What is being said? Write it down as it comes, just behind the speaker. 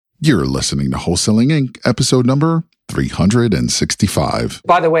You're listening to Wholesaling Inc., episode number 365.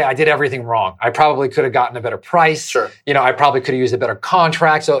 By the way, I did everything wrong. I probably could have gotten a better price. Sure. I probably could have used a better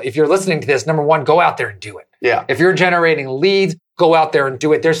contract. So if you're listening to this, number one, go out there and do it. Yeah. If you're generating leads, go out there and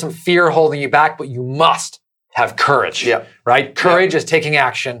do it. There's some fear holding you back, but you must have courage. Yeah. Right? Courage is taking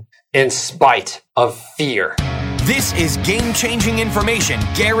action in spite of fear. This is game-changing information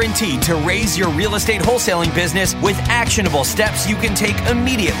guaranteed to raise your real estate wholesaling business with actionable steps you can take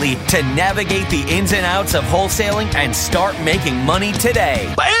immediately to navigate the ins and outs of wholesaling and start making money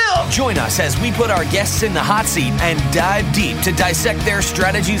today. Bam! Join us as we put our guests in the hot seat and dive deep to dissect their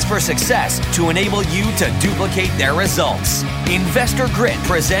strategies for success to enable you to duplicate their results. Investor Grit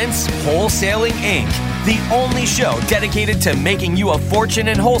presents Wholesaling Inc., the only show dedicated to making you a fortune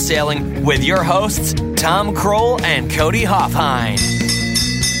in wholesaling with your hosts, Tom Kroll and Cody Hoffheim.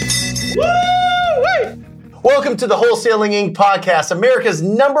 Welcome to the Wholesaling Inc. podcast, America's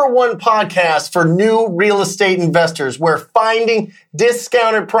 #1 podcast for new real estate investors, where finding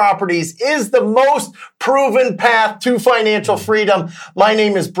discounted properties is the most proven path to financial freedom. My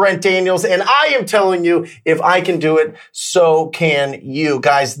name is Brent Daniels, and I am telling you, if I can do it, so can you.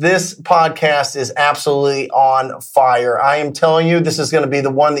 Guys, this podcast is absolutely on fire. I am telling you, this is going to be the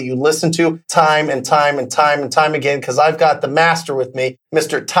one that you listen to time and time and time and time again, because I've got the master with me,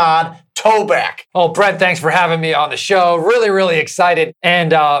 Mr. Todd Toback. Oh, Brent, thanks for having me on the show. Really, really excited.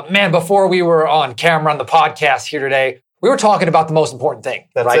 And man, before we were on camera on the podcast here today, we were talking about the most important thing,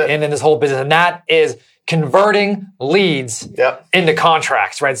 That's right? it. And in this whole business, and that is converting leads into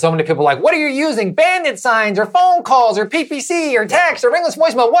contracts, right? So many people are like, what are you using? Bandit signs or phone calls or PPC or text or ringless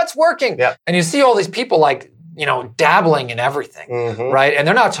voicemail? What's working? Yep. And you see all these people like, dabbling in everything, right? And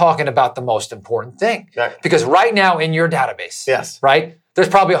they're not talking about the most important thing. Right. Because right now in your database, right, there's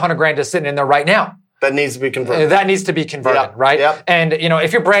probably $100,000 just sitting in there right now. That needs to be converted. That needs to be converted, right? Yep. And,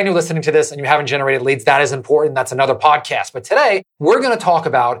 if you're brand new listening to this and you haven't generated leads, that is important. That's another podcast. But today, we're going to talk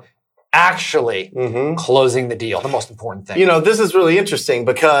about actually closing the deal, the most important thing. This is really interesting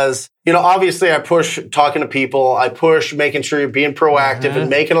because, obviously I push talking to people. I push making sure you're being proactive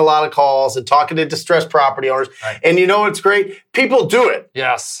and making a lot of calls and talking to distressed property owners. Right. And it's great? People do it.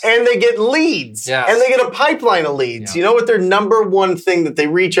 Yes. And they get leads. Yes. And they get a pipeline of leads. Yeah. You know what their number one thing that they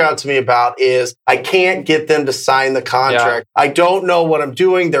reach out to me about is I can't get them to sign the contract. Yeah. I don't know what I'm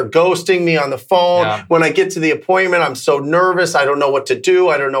doing. They're ghosting me on the phone. Yeah. When I get to the appointment, I'm so nervous. I don't know what to do.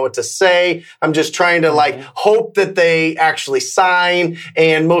 I don't know what to say. I'm just trying to hope that they actually sign.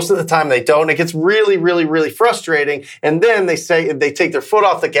 And most of the time they don't. It gets really, really, really frustrating. And then they take their foot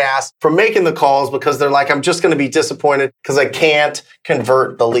off the gas from making the calls because they're like, I'm just going to be disappointed because I can't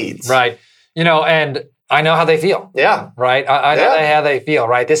convert the leads. Right. And I know how they feel. Yeah. Right. I know how they feel,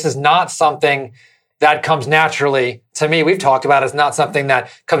 right? This is not something that comes naturally to me. We've talked about it's not something that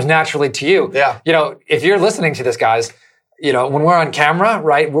comes naturally to you. Yeah. If you're listening to this, guys, when we're on camera,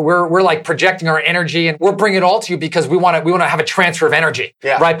 right, we're like projecting our energy and we're bringing it all to you because we want to have a transfer of energy,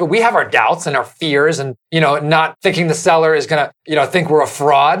 right? But we have our doubts and our fears and, not thinking the seller is going to, think we're a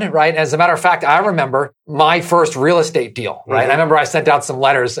fraud, right? As a matter of fact, I remember my first real estate deal, right? I remember I sent out some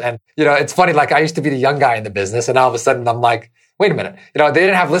letters and, it's funny, like I used to be the young guy in the business and all of a sudden I'm like, wait a minute, they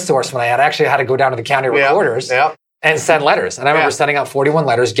didn't have ListSource when I actually had to go down to the county recorders and send letters. And I remember sending out 41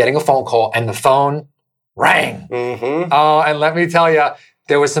 letters, getting a phone call and the phone rang. Oh, and let me tell you,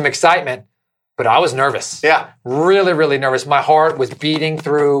 there was some excitement, but I was nervous. Yeah. Really, really nervous. My heart was beating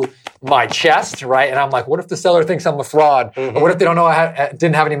through my chest, right? And I'm like, what if the seller thinks I'm a fraud? Or what if they don't know I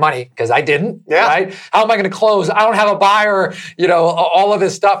didn't have any money? Because I didn't, right? How am I going to close? I don't have a buyer, all of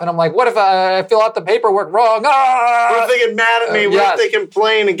this stuff. And I'm like, what if I fill out the paperwork wrong? What if they get mad at me? What if they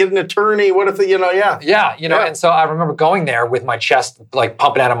complain and get an attorney? What if they, And so I remember going there with my chest, like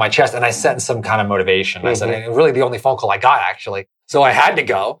pumping out of my chest, and I sent some kind of motivation. I said, and really the only phone call I got, actually. So I had to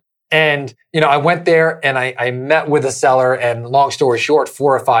go. And, I went there and I met with the seller, and long story short,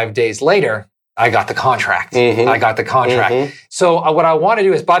 4 or 5 days later, I got the contract. I got the contract. So what I want to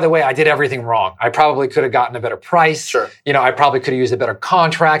do is, by the way, I did everything wrong. I probably could have gotten a better price. Sure. I probably could have used a better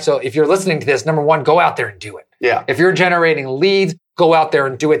contract. So if you're listening to this, number one, go out there and do it. Yeah. If you're generating leads, go out there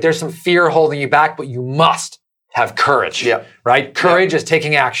and do it. There's some fear holding you back, but you must have courage. Yeah. Right? Courage is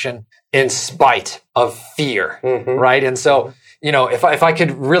taking action in spite of fear. Right? And so, if I could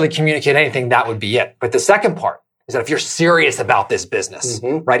really communicate anything, that would be it. But the second part is that if you're serious about this business,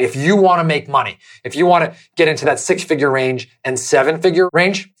 right? If you want to make money, if you want to get into that 6-figure range and 7-figure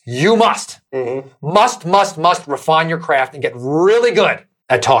range, you must refine your craft and get really good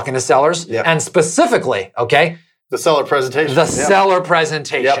at talking to sellers. And specifically, The seller presentation. The seller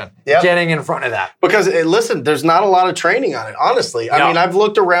presentation. Yep. Getting in front of that. Because, listen, there's not a lot of training on it, honestly. I mean, I've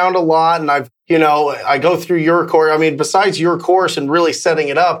looked around a lot and I go through your course. I mean, besides your course and really setting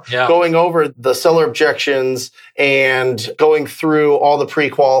it up, going over the seller objections and going through all the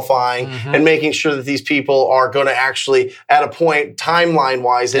pre-qualifying and making sure that these people are going to actually, at a point,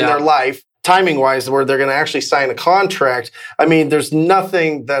 timeline-wise in their life, timing-wise, where they're going to actually sign a contract. I mean, there's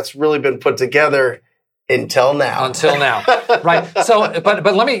nothing that's really been put together until now. Right. So, but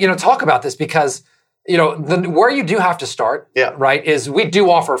let me, talk about this because, where you do have to start, right, is we do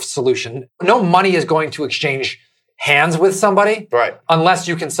offer a solution. No money is going to exchange hands with somebody, right, unless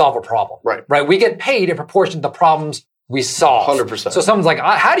you can solve a problem, right. We get paid in proportion to the problems we solve. 100%. So someone's like,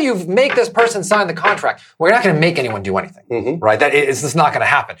 how do you make this person sign the contract? Well, you're not going to make anyone do anything, right? That is just not going to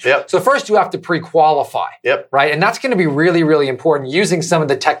happen. So first you have to pre-qualify, right? And that's going to be really, really important using some of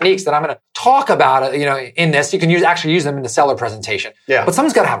the techniques that I'm going to talk about, in this. You can actually use them in the seller presentation. But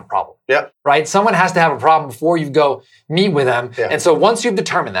someone's got to have a problem, right? Someone has to have a problem before you go meet with them. And so once you've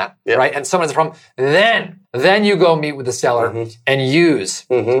determined that, right, and someone has a problem, then you go meet with the seller and use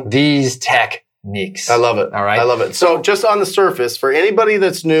these techniques. I love it. All right. I love it. So just on the surface, for anybody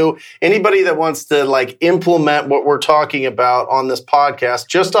that's new, anybody that wants to implement what we're talking about on this podcast,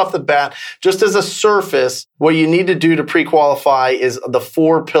 just off the bat, just as a surface, what you need to do to pre-qualify is the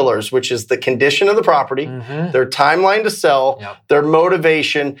 4 pillars, which is the condition of the property, their timeline to sell, their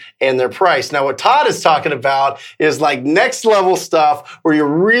motivation, and their price. Now, what Todd is talking about is next level stuff where you're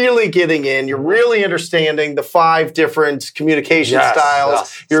really getting in, you're really understanding the 5 different communication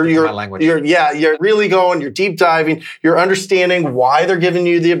styles. You're really going, you're deep diving, you're understanding why they're giving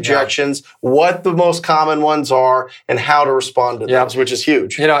you the objections, what the most common ones are, and how to respond to those, which is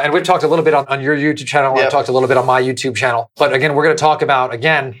huge. And we've talked a little bit on your YouTube channel. I've talked a little bit on my YouTube channel. But again, we're going to talk about,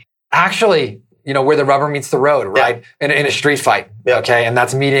 actually, where the rubber meets the road, right? In a street fight, okay? And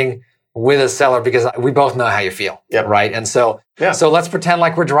that's meeting with a seller because we both know how you feel, right? And so let's pretend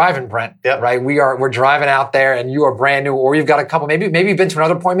like we're driving, Brent, right? We're driving out there and you are brand new, or you've got a couple, maybe you've been to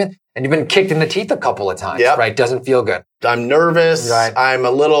another appointment and you've been kicked in the teeth a couple of times, right? Doesn't feel good. I'm nervous. Right.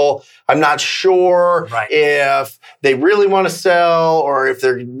 I'm not sure if they really want to sell or if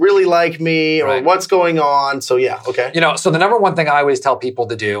they really like me or what's going on. So okay. So the number one thing I always tell people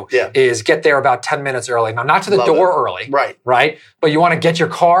to do is get there about 10 minutes early. Now, not to the door early, right? But you want to get your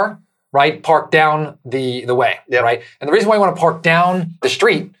car, right, parked down the way, right? And the reason why you want to park down the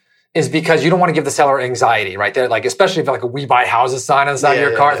street is because you don't want to give the seller anxiety, right? They're especially if a we buy houses sign on the side of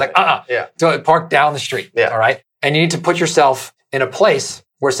your car, it's so park down the street, all right? And you need to put yourself in a place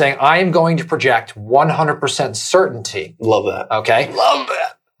where saying, I am going to project 100% certainty. Love that. Okay? Love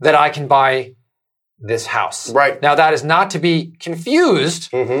that. That I can buy this house. Right. Now, that is not to be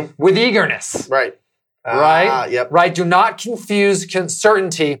confused with eagerness. Right. Right? Do not confuse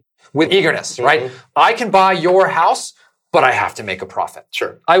certainty with eagerness, right? I can buy your house, but I have to make a profit.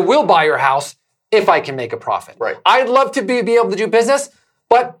 Sure. I will buy your house if I can make a profit. Right. I'd love to be able to do business,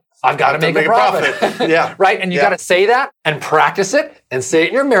 but I've got to make a profit. Right? And you got to say that and practice it and say it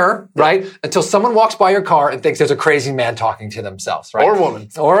in your mirror, right? Until someone walks by your car and thinks there's a crazy man talking to themselves, right? Or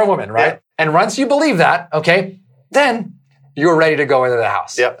a woman. Right? And once you believe that, okay, then you're ready to go into the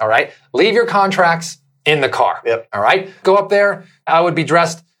house. All right? Leave your contracts in the car. All right? Go up there. I would be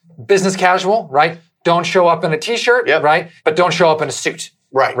dressed business casual, right? Don't show up in a t-shirt, right? But don't show up in a suit.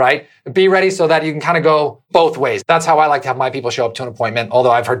 Right? Be ready so that you can kind of go both ways. That's how I like to have my people show up to an appointment, although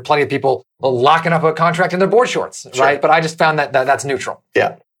I've heard plenty of people locking up a contract in their board shorts, right? But I just found that that's neutral.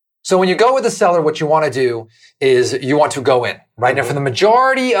 So when you go with the seller, what you want to do is you want to go in, right? Now, for the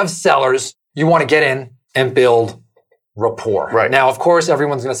majority of sellers, you want to get in and build rapport. Now, of course,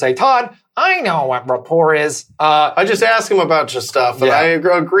 everyone's going to say, Todd, I know what rapport is. I just ask them about just stuff, and I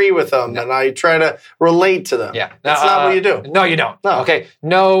agree with them, and I try to relate to them. That's not what you do. No, you don't. No. Okay.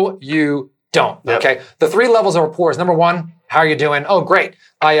 No, you don't. Okay. The 3 levels of rapport is number 1, how are you doing? Oh, great.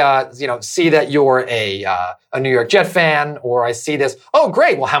 I, see that you're a New York Jet fan, or I see this. Oh,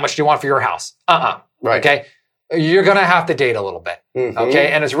 great. Well, how much do you want for your house? Okay. You're going to have to date a little bit.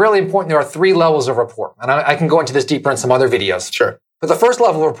 Okay. And it's really important. There are 3 levels of rapport. And I can go into this deeper in some other videos. Sure. But the first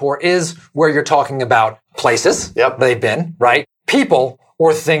level of rapport is where you're talking about places they've been, right? People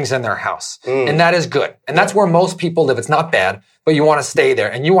or things in their house. And that is good. And that's where most people live. It's not bad, but you want to stay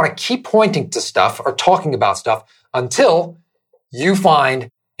there. And you want to keep pointing to stuff or talking about stuff until you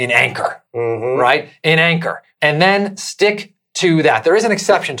find an anchor, right? An anchor. And then stick to that. There is an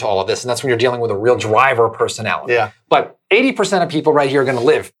exception to all of this, and that's when you're dealing with a real driver personality. But 80% of people right here are going to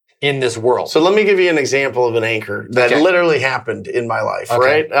live in this world. So let me give you an example of an anchor that literally happened in my life,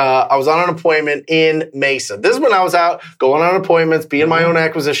 right? I was on an appointment in Mesa. This is when I was out going on appointments, being my own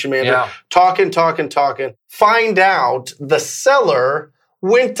acquisition manager, talking. Find out the seller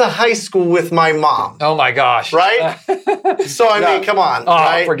went to high school with my mom. Oh my gosh. Right? So, I mean, come on.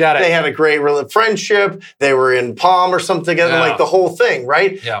 Right? Forget it. They had a great friendship. They were in Palm or something together, like the whole thing,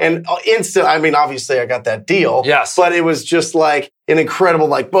 right? Yeah. And I mean, obviously I got that deal. Yes. But it was just like an incredible,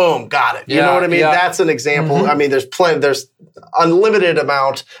 like, boom, got it. You know what I mean? That's an example. I mean, there's unlimited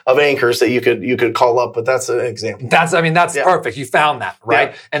amount of anchors that you could call up, but that's an example. That's perfect. You found that,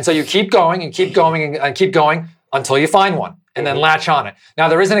 right? Yeah. And so you keep going and keep going and keep going until you find one. And then latch on it. Now,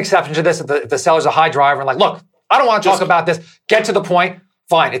 there is an exception to this. If the seller's a high driver and like, look, I don't want to talk about this. Get to the point.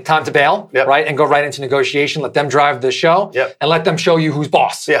 Fine. It's time to bail, right? And go right into negotiation. Let them drive the show and let them show you who's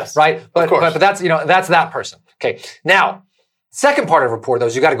boss, right? But that's, that's that person. Okay. Now, second part of the report, though,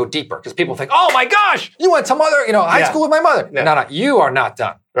 is you got to go deeper because people think, oh my gosh, you went to high school with my mother. Yeah. No, you are not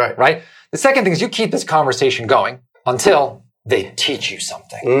done, right? The second thing is you keep this conversation going until they teach you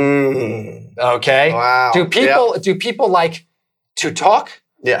something. Okay? Wow. Do people like to talk?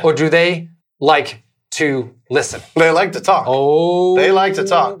 Yeah. Or do they like to listen? They like to talk. Oh. They like to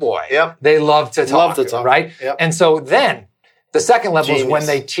talk. Boy. Yep. They love to talk. Right? Yep. And so then the second level is when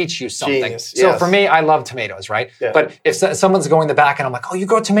they teach you something. Genius. So for me, I love tomatoes, right? Yeah. But if someone's going in the back and I'm like, oh, you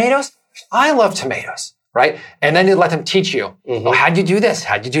grow tomatoes? I love tomatoes. Right? And then you let them teach you. Oh, how'd you do this?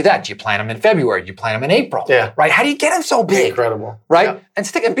 How'd you do that? Do you plant them in February? Do you plant them in April? Yeah. Right? How do you get them so big? Incredible. Right? Yeah. And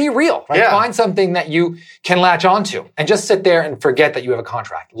stick and be real. Right? Yeah. Find something that you can latch onto and just sit there and forget that you have a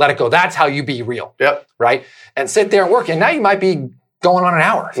contract. Let it go. That's how you be real. Yep. Right? And sit there and work. And now you might be going on an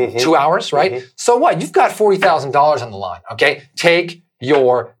hour, 2 hours, right? So what? You've got $40,000 on the line. Okay? Take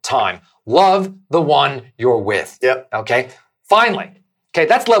your time. Love the one you're with. Yep. Okay? Finally. Okay,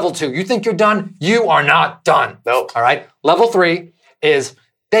 that's level 2. You think you're done? You are not done. Nope. All right? Level 3 is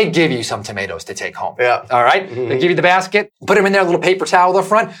they give you some tomatoes to take home. Yeah. All right? They give you the basket, put them in there, a little paper towel up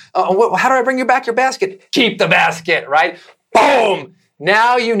front. How do I bring you back your basket? Keep the basket, right? Boom!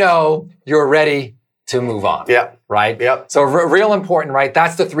 Now you know you're ready to move on. Yeah. Right? Yep. So real important, right?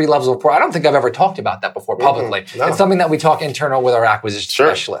 That's the 3 levels of report. I don't think I've ever talked about that before publicly. No. It's something that we talk internal with our acquisition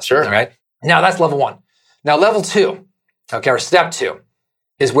specialists. Sure. All right? Now that's level 1. Now level 2, okay, or step 2.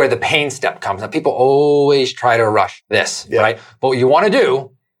 Is where the pain step comes. Now, people always try to rush this, right? But what you want to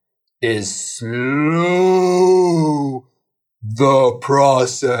do is slow the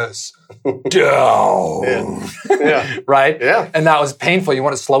process down. Right? Yeah. And that was painful. You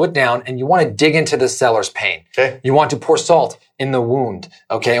want to slow it down and you want to dig into the seller's pain. Okay. You want to pour salt in the wound.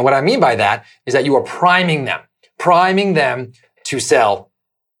 Okay. And what I mean by that is that you are priming them to sell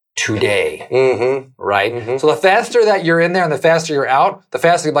today. Right? So the faster that you're in there and the faster you're out, the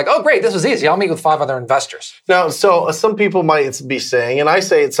faster you're like, oh, great, this was easy. I'll meet with 5 other investors. Now, so some people might be saying, and I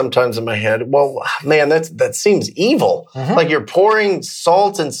say it sometimes in my head, well, man, that seems evil. Like you're pouring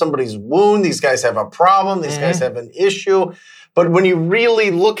salt in somebody's wound. These guys have a problem. These guys have an issue. But when you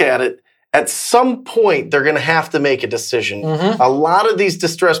really look at it, at some point, they're going to have to make a decision. A lot of these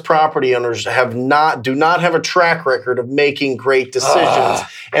distressed property owners do not have a track record of making great decisions,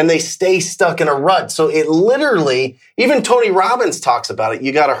 and they stay stuck in a rut. So it literally, even Tony Robbins talks about it.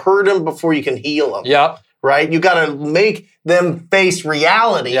 You got to hurt them before you can heal them. Yep. Right? You got to make them face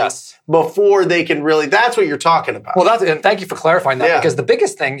reality before they can really. That's what you're talking about. Well, and thank you for clarifying that because the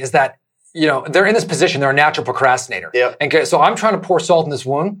biggest thing is that they're in this position. They're a natural procrastinator. Yep. And so I'm trying to pour salt in this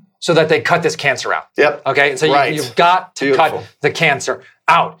wound so that they cut this cancer out. Yep. Okay. So you've got to cut the cancer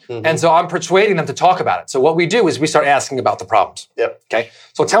out. And so I'm persuading them to talk about it. So what we do is we start asking about the problems. Yep. Okay.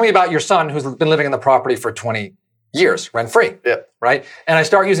 So tell me about your son who's been living in the property for 20 years, rent-free. Yep. Right. And I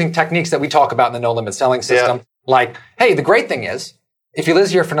start using techniques that we talk about in the no limit selling system. Like, hey, the great thing is if he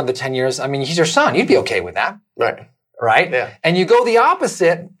lives here for another 10 years, I mean, he's your son. You'd be okay with that. Right? Yeah. And you go the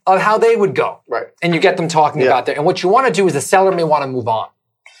opposite of how they would go. Right. And you get them talking about that. And what you want to do is the seller may want to move on,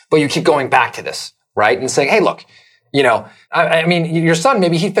 but you keep going back to this, right? And saying, hey, look, I mean, your son,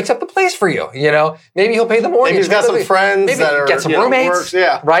 maybe he fix up the place for you, maybe he'll pay the mortgage. Maybe he's got some friends maybe that get some roommates,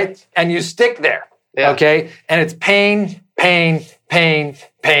 right? And you stick there, okay? And it's pain. And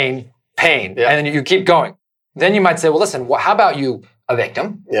then you keep going. Then you might say, well, listen, how about you evict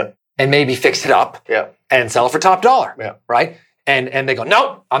him and maybe fix it up and sell it for top dollar, right? And they go,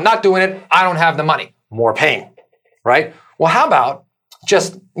 no, I'm not doing it. I don't have the money. More pain, right? Well, how about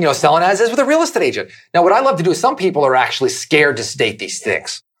just, selling as is with a real estate agent? Now, what I love to do is some people are actually scared to state these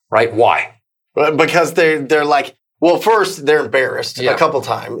things, right? Why? Because they're like, Well, first, they're embarrassed a couple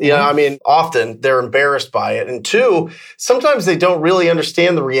times. You know, I mean, often they're embarrassed by it. And two, sometimes they don't really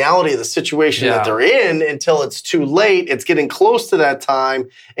understand the reality of the situation that they're in until it's too late. It's getting close to that time,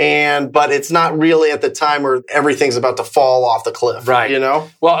 but it's not really at the time where everything's about to fall off the cliff. Right. You know?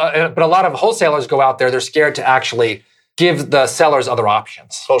 Well, but a lot of wholesalers go out there, they're scared to actually give the sellers other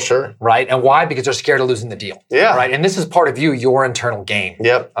options. Oh, sure. Right? And why? Because they're scared of losing the deal. Yeah. Right? And this is part of your internal game.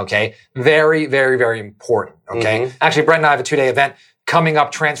 Yep. Okay? Very, very, very important. Okay? Actually, Brent and I have a 2-day event coming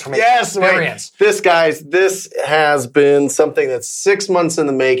up, Transformation Experience. This has been something that's 6 months in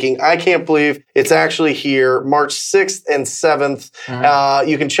the making. I can't believe it's actually here, March 6th and 7th.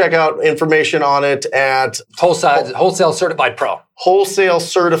 You can check out information on it at Wholesale Certified Pro.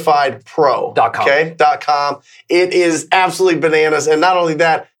 WholesaleCertifiedPro.com. Okay? .com. It is absolutely bananas. And not only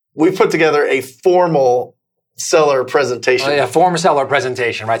that, we put together a formal seller presentation. Formal seller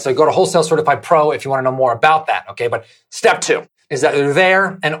presentation, right? So go to Wholesale Certified Pro if you want to know more about that. Okay? But step 2 is that they're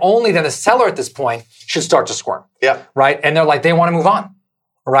there, and only then the seller at this point should start to squirm. Yeah. Right? And they're like, they want to move on.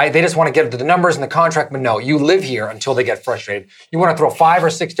 Right? They just want to get to the numbers and the contract, but no, you live here until they get frustrated. You want to throw 5 or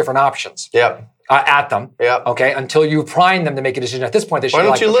 6 different options. At them. Okay. Until you prime them to make a decision. At this point, they should. Why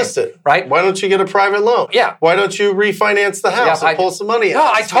don't you list it? Right. Why don't you get a private loan? Yeah. Why don't you refinance the house and pull some money out?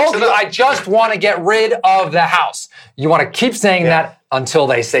 No, I told you I just want to get rid of the house. You want to keep saying that until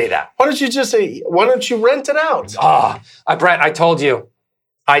they say that. Why don't you just say? Why don't you rent it out? Brent, I told you,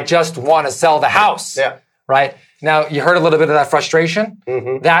 I just want to sell the house. Yeah. Right. Now you heard a little bit of that frustration.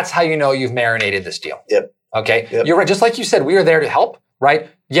 That's how you know you've marinated this deal. Yep. Okay. Yep. You're right. Just like you said, we are there to help. Right?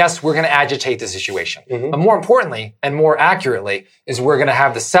 Yes, we're going to agitate the situation. But more importantly and more accurately is we're going to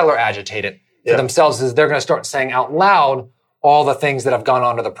have the seller agitate it for themselves as they're going to start saying out loud all the things that have gone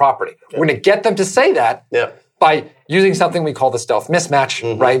onto the property. We're going to get them to say that by using something we call the stealth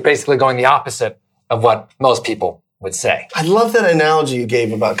mismatch, right? Basically going the opposite of what most people would say. I love that analogy you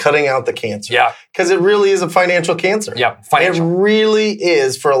gave about cutting out the cancer. Yeah. Because it really is a financial cancer. Yeah, financial. It really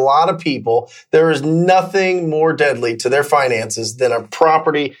is for a lot of people. There is nothing more deadly to their finances than a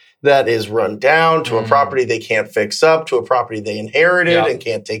property that is run down, to a property they can't fix up, to a property they inherited and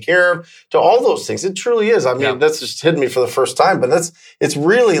can't take care of, to all those things. It truly is. I mean, that's just hit me for the first time, but it's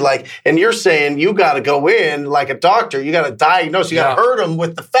really like, and you're saying you got to go in like a doctor, you got to diagnose, you got to hurt them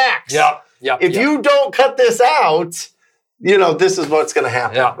with the facts. If you don't cut this out, you know, this is what's going to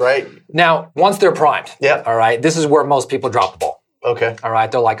happen, right? Now, once they're primed, all right, this is where most people drop the ball. Okay. All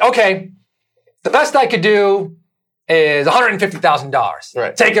right, they're like, okay, the best I could do is $150,000.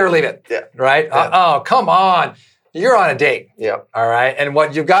 Right. Take it or leave it. Yeah. Right? Yeah. Oh, come on. You're on a date. Yeah. All right. And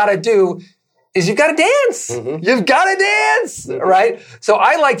what you've got to do is you've got to dance. You've got to dance. Right? So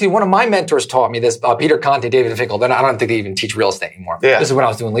I like to, one of my mentors taught me this, Peter Conte, David Finkel. Then I don't think they even teach real estate anymore. Yeah. This is when I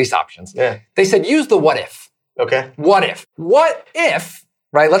was doing lease options. Yeah. They said, use the what if. Okay. What if? What if,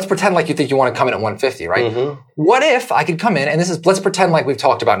 right? Let's pretend like you think you want to come in at 150, right? What if I could come in, and let's pretend like we've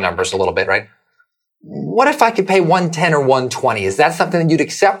talked about numbers a little bit, right? What if I could pay 110 or 120? Is that something that you'd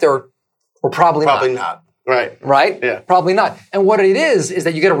accept or probably not? Probably not. Right. Right? Yeah. Probably not. And what it is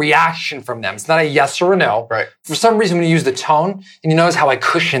that you get a reaction from them. It's not a yes or a no. Right. For some reason, when you use the tone, and you notice how I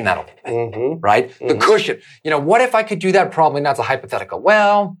cushion that a little bit, right? The cushion. You know, what if I could do that? Probably not. It's a hypothetical.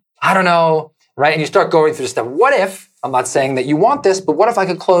 Well, I don't know. Right? And you start going through the stuff. What if, I'm not saying that you want this, but what if I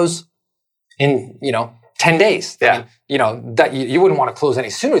could close in, 10 days? Yeah. I mean, that you wouldn't want to close any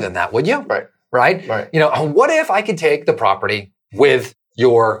sooner than that, would you? Right. Right? What if I could take the property with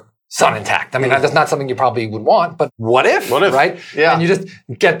your son intact? I mean, that's not something you probably would want, but what if? Right? Yeah. And you just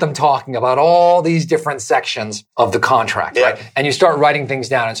get them talking about all these different sections of the contract, right? And you start writing things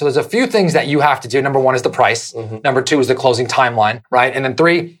down. And so there's a few things that you have to do. Number 1 is the price. Number 2 is the closing timeline, right? And then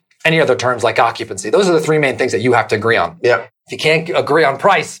 3, any other terms like occupancy. Those are the 3 main things that you have to agree on. Yeah. If you can't agree on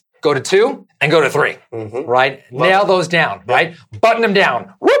price, go to 2 and go to 3, right? Nail those down, right? Button them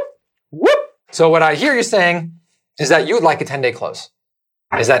down. Whoop, whoop. So what I hear you saying is that you would like a 10-day close.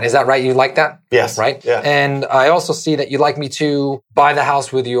 Is that right? You like that? Yes. Right? Yeah. And I also see that you'd like me to buy the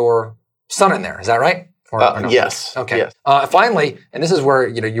house with your son in there. Is that right? Or no? Yes. Okay. Yes. Finally, and this is where,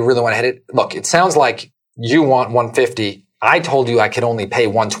 you really want to hit it. Look, it sounds like you want 150. I told you I could only pay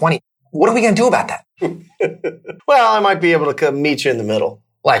 120. What are we going to do about that? Well, I might be able to meet you in the middle.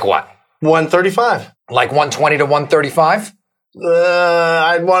 Like what? 135. Like 120 to 135?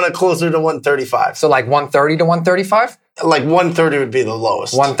 I'd want it closer to 135. So like 130 to 135? Like 130 would be the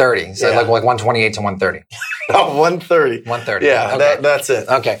lowest. 130. So like 128 to 130. No, 130. 130. Yeah, okay. that's it.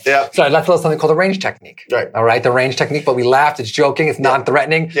 Okay. Yeah. So that's something called the range technique. Right. All right. The range technique, but we laughed. It's joking. It's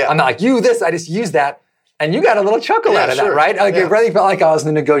non-threatening. Yeah. I'm not like, you this. I just use that And you got a little chuckle out of that, right? Like it really felt like I was in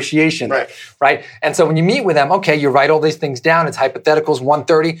a negotiation, right? And so when you meet with them, okay, you write all these things down. It's hypotheticals,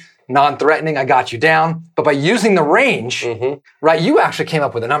 130, non-threatening. I got you down. But by using the range, right, you actually came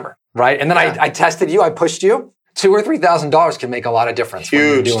up with a number, right? And then I tested you. I pushed you. $2,000 or $3,000 can make a lot of difference when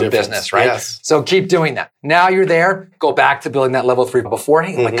you're doing business, right? Yes. So keep doing that. Now you're there. Go back to building that level 3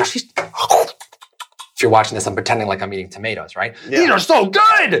 beforehand. Oh my gosh, if you're watching this, I'm pretending like I'm eating tomatoes, right? These are so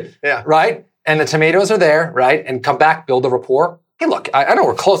good, right? And the tomatoes are there, right? And come back, build a rapport. Hey, look, I know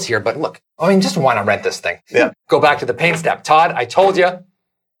we're close here, but look, I mean, just want to rent this thing. Yeah. Go back to the paint step. Todd, I told you,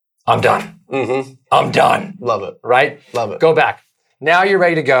 I'm done. I'm done. Love it. Right? Love it. Go back. Now you're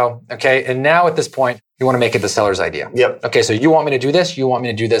ready to go, okay? And now at this point, you want to make it the seller's idea. Yep. Okay, so you want me to do this, you want me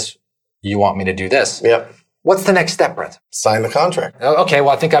to do this, you want me to do this. Yep. What's the next step, Brent? Sign the contract. Okay, well,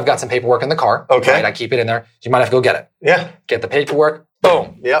 I think I've got some paperwork in the car. Okay. Right? I keep it in there. You might have to go get it. Yeah. Get the paperwork.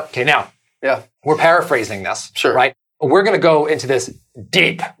 Boom. Yep. Okay, now, Yeah. we're paraphrasing this. Sure. Right? We're going to go into this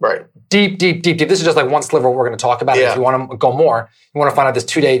deep. Right. Deep. This is just like one sliver of what we're going to talk about. Yeah. If you want to go more, you want to find out this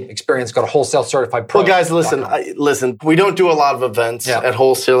 2-day experience, go to Wholesale Certified Pro. Well, guys, listen, we don't do a lot of events at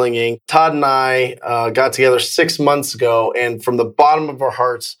Wholesaling Inc. Todd and I got together 6 months ago, and from the bottom of our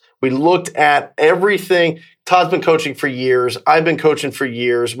hearts, we looked at everything. Todd's been coaching for years. I've been coaching for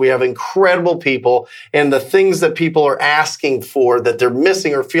years. We have incredible people, and the things that people are asking for that they're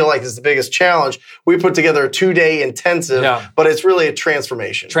missing or feel like is the biggest challenge, we put together a 2-day intensive, but it's really a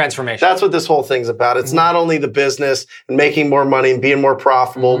transformation. That's what this whole thing's about. It's not only the business and making more money and being more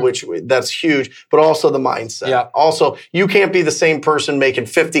profitable, which that's huge, but also the mindset. Yeah. Also, you can't be the same person making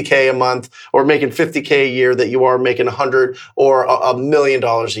 $50K a month or making $50K a year that you are making $100 or $1 million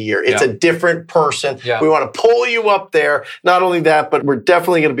a year. It's a different person. We want to pull you up there. Not only that, but we're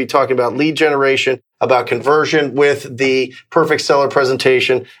definitely going to be talking about lead generation, about conversion with the perfect seller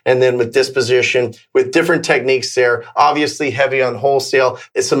presentation, and then with disposition, with different techniques there. Obviously heavy on wholesale,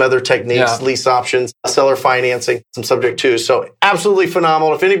 is some other techniques, lease options, seller financing, some subject to. So absolutely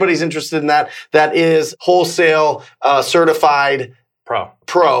phenomenal. If anybody's interested in that, that is Wholesale Certified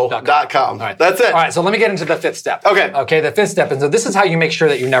Pro.com. Right. That's it. All right, so let me get into the 5th step. Okay, the 5th step. And so this is how you make sure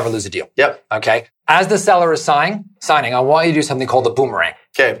that you never lose a deal. Yep. Okay. As the seller is signing, I want you to do something called the boomerang.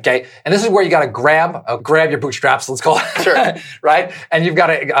 Okay. And this is where you got to grab your bootstraps, let's call it. Sure. Right? And you've got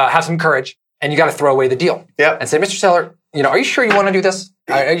to have some courage, and you got to throw away the deal. Yep. And say, Mr. Seller, are you sure you want to do this?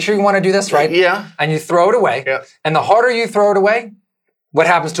 Are you sure you want to do this, right? Yeah. And you throw it away. Yeah. And the harder you throw it away, what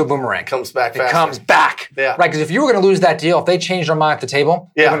happens to a boomerang? It comes back faster. It comes back. Yeah. Right? Because if you were going to lose that deal, if they changed their mind at the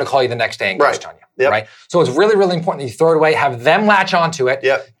table, they're going to call you the next day and ghost on you. Yep. Right? So it's really, really important that you throw it away, have them latch onto it,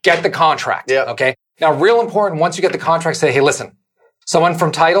 get the contract. Okay? Now, real important, once you get the contract, say, hey, listen, someone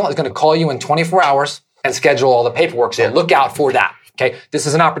from title is going to call you in 24 hours and schedule all the paperwork. So look out for that. Okay? This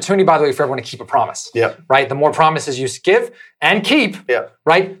is an opportunity, by the way, for everyone to keep a promise. Right? The more promises you give and keep,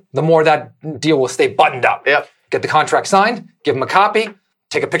 right, the more that deal will stay buttoned up. Get the contract signed, give them a copy,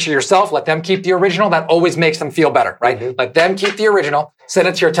 take a picture of yourself, let them keep the original. That always makes them feel better, right? Let them keep the original, send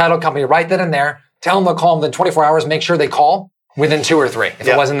it to your title company right then and there, tell them they'll call them within 24 hours, make sure they call within 2 or 3 if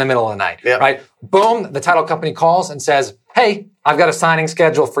it was in the middle of the night, right? Boom, the title company calls and says, hey, I've got a signing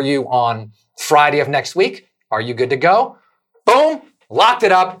schedule for you on Friday of next week. Are you good to go? Boom, locked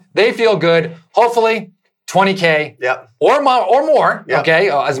it up. They feel good. Hopefully, $20K or more, okay?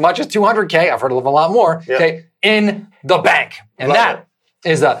 As much as $200K, I've heard of a lot more, okay, in the bank. And that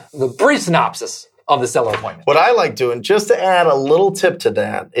is the brief synopsis of the seller appointment. What I like doing, just to add a little tip to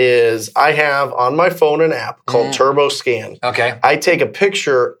that, is I have on my phone an app called Turbo Scan. Okay. I take a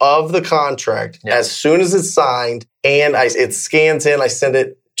picture of the contract as soon as it's signed, and it scans in. I send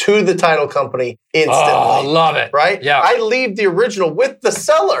it to the title company instantly. Oh, love it. Right? Yeah. I leave the original with the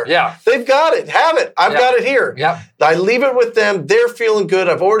seller. Yeah. They've got it. Have it. I've got it here. Yeah. I leave it with them. They're feeling good.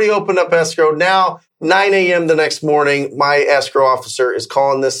 I've already opened up escrow. Now, 9 a.m. the next morning, my escrow officer is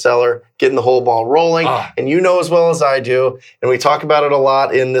calling this seller, getting the whole ball rolling. And you know as well as I do, and we talk about it a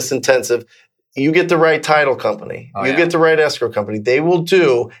lot in this intensive, you get the right title company, get the right escrow company, they will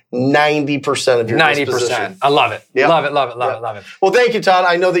do 90% of your 90%. disposition. I love it. Love it. Well, thank you, Todd.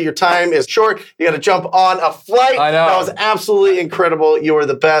 I know that your time is short. You got to jump on a flight. I know. That was absolutely incredible. You are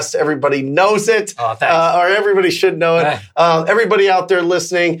the best. Everybody knows it. Oh, thanks. Or everybody should know it. Everybody out there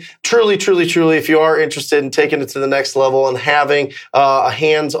listening, truly, if you are interested in taking it to the next level and having a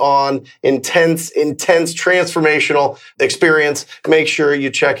hands-on, intense, transformational experience, make sure you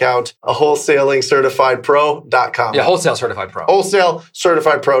check out a WholesaleCertifiedPro.com. Yeah, Wholesale Certified Pro.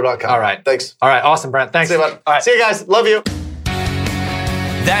 WholesaleCertifiedPro.com. All right. Thanks. All right. Awesome, Brent. Thanks. See you, bud. All right. See you guys. Love you.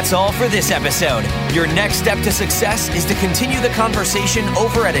 That's all for this episode. Your next step to success is to continue the conversation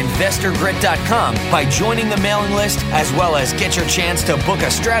over at InvestorGrit.com by joining the mailing list, as well as get your chance to book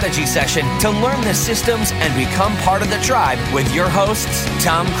a strategy session to learn the systems and become part of the tribe with your hosts,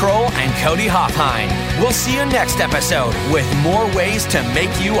 Tom Kroll and Cody Hofhine. We'll see you next episode with more ways to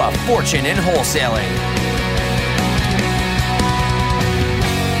make you a fortune in wholesaling.